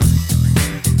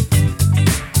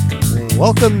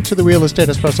Welcome to the Real Estate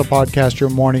Espresso Podcast, your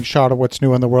morning shot of what's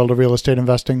new in the world of real estate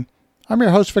investing. I'm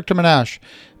your host, Victor Menashe.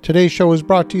 Today's show is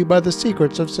brought to you by the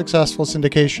Secrets of Successful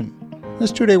Syndication.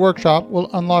 This 2-day workshop will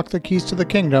unlock the keys to the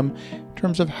kingdom in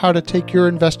terms of how to take your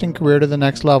investing career to the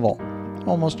next level.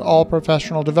 Almost all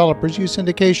professional developers use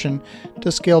syndication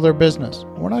to scale their business.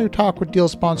 When I talk with deal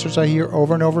sponsors, I hear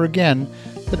over and over again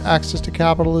that access to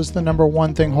capital is the number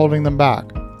one thing holding them back.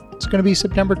 It's going to be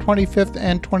September 25th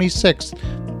and 26th,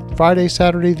 Friday,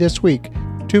 Saturday this week.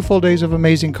 2 full days of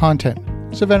amazing content.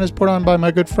 This event is put on by my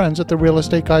good friends at the Real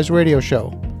Estate Guys radio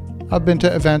show. I've been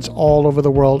to events all over the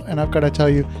world, and I've got to tell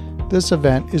you, this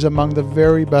event is among the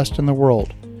very best in the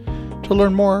world. To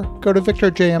learn more, go to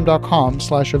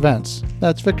victorjm.com/events.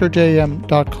 That's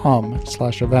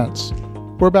victorjm.com/events.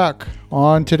 We're back.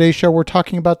 On today's show, we're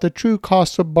talking about the true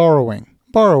cost of borrowing.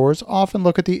 Borrowers often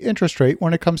look at the interest rate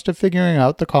when it comes to figuring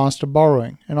out the cost of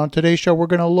borrowing. And on today's show, we're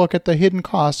going to look at the hidden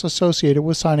costs associated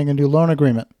with signing a new loan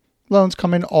agreement. Loans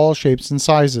come in all shapes and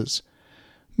sizes.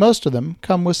 Most of them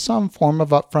come with some form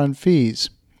of upfront fees.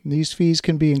 These fees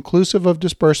can be inclusive of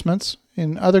disbursements.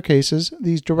 In other cases,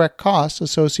 these direct costs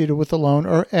associated with the loan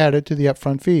are added to the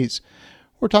upfront fees.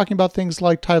 We're talking about things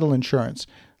like title insurance,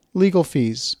 legal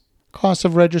fees, costs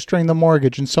of registering the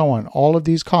mortgage, and so on. All of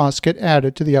these costs get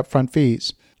added to the upfront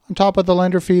fees. On top of the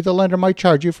lender fee, the lender might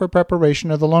charge you for preparation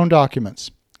of the loan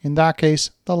documents. In that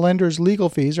case, the lender's legal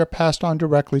fees are passed on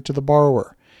directly to the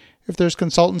borrower. If there's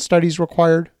consultant studies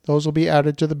required, those will be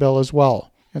added to the bill as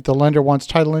well. If the lender wants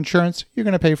title insurance, you're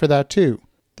going to pay for that too.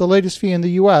 The latest fee in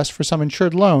the U.S. for some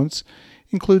insured loans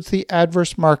includes the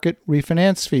adverse market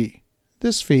refinance fee.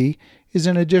 This fee is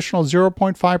an additional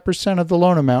 0.5% of the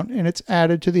loan amount, and it's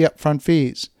added to the upfront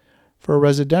fees. For a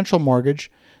residential mortgage,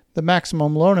 the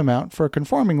maximum loan amount for a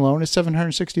conforming loan is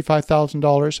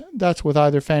 $765,000. That's with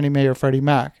either Fannie Mae or Freddie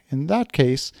Mac. In that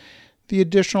case, the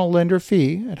additional lender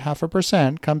fee at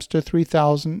 0.5% comes to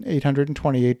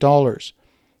 $3,828.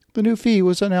 The new fee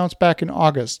was announced back in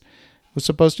August. It was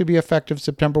supposed to be effective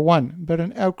September 1, but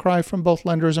an outcry from both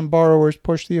lenders and borrowers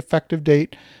pushed the effective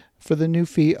date for the new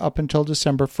fee up until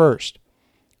December 1st.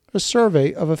 A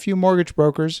survey of a few mortgage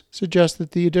brokers suggests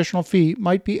that the additional fee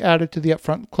might be added to the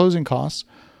upfront closing costs,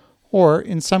 or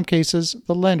in some cases,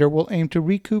 the lender will aim to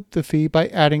recoup the fee by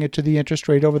adding it to the interest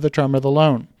rate over the term of the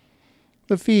loan.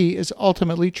 The fee is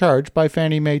ultimately charged by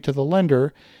Fannie Mae to the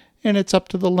lender, and it's up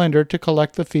to the lender to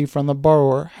collect the fee from the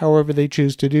borrower however they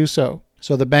choose to do so.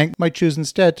 So the bank might choose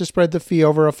instead to spread the fee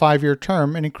over a 5-year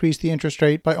term and increase the interest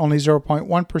rate by only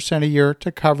 0.1% a year to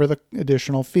cover the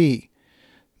additional fee.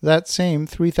 That same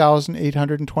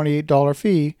 $3,828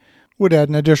 fee would add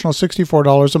an additional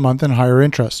 $64 a month in higher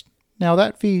interest. Now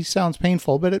that fee sounds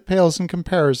painful, but it pales in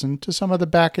comparison to some of the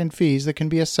back-end fees that can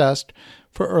be assessed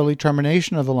for early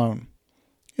termination of the loan.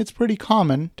 It's pretty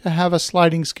common to have a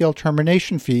sliding scale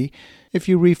termination fee if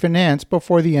you refinance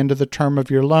before the end of the term of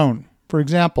your loan. For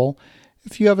example,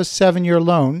 if you have a 7-year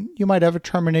loan, you might have a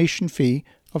termination fee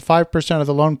of 5% of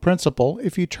the loan principal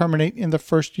if you terminate in the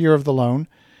first year of the loan.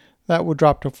 That would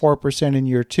drop to 4% in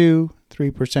year 2,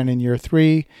 3% in year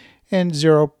 3, and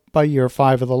 0 by year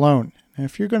 5 of the loan. And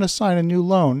if you're going to sign a new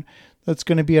loan that's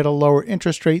going to be at a lower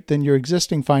interest rate than your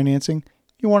existing financing,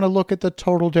 you want to look at the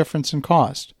total difference in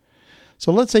cost.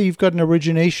 So let's say you've got an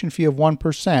origination fee of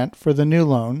 1% for the new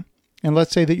loan, and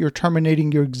let's say that you're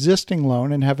terminating your existing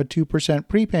loan and have a 2%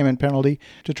 prepayment penalty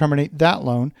to terminate that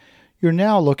loan. You're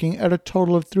now looking at a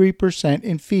total of 3%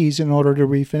 in fees in order to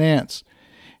refinance.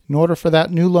 In order for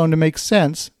that new loan to make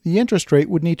sense, the interest rate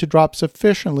would need to drop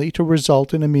sufficiently to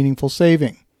result in a meaningful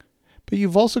saving. But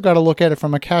you've also got to look at it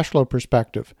from a cash flow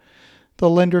perspective. The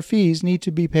lender fees need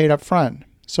to be paid up front.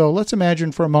 So let's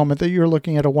imagine for a moment that you're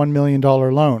looking at a $1 million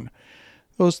loan.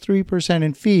 Those 3%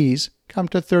 in fees come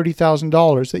to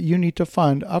 $30,000 that you need to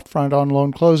fund upfront on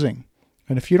loan closing.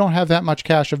 And if you don't have that much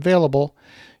cash available,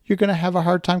 you're going to have a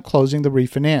hard time closing the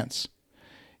refinance.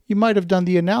 You might have done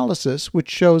the analysis, which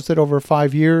shows that over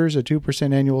 5 years, a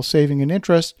 2% annual saving in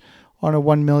interest on a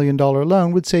 $1 million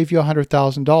loan would save you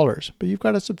 $100,000. But you've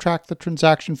got to subtract the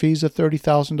transaction fees of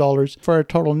 $30,000 for a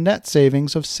total net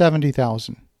savings of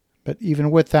 $70,000. But even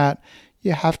with that,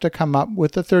 you have to come up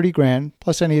with the $30,000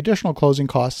 plus any additional closing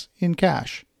costs in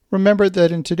cash. Remember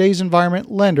that in today's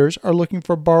environment, lenders are looking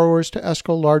for borrowers to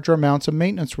escrow larger amounts of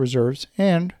maintenance reserves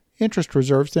and interest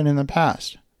reserves than in the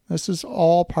past. This is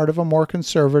all part of a more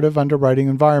conservative underwriting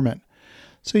environment.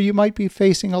 So you might be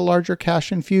facing a larger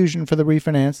cash infusion for the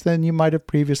refinance than you might have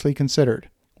previously considered.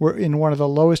 We're in one of the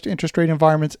lowest interest rate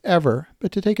environments ever,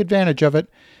 but to take advantage of it,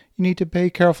 you need to pay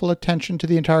careful attention to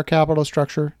the entire capital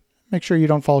structure. Make sure you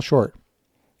don't fall short.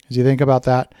 As you think about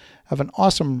that, have an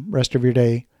awesome rest of your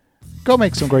day. Go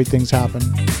make some great things happen.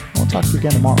 I'll talk to you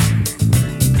again tomorrow.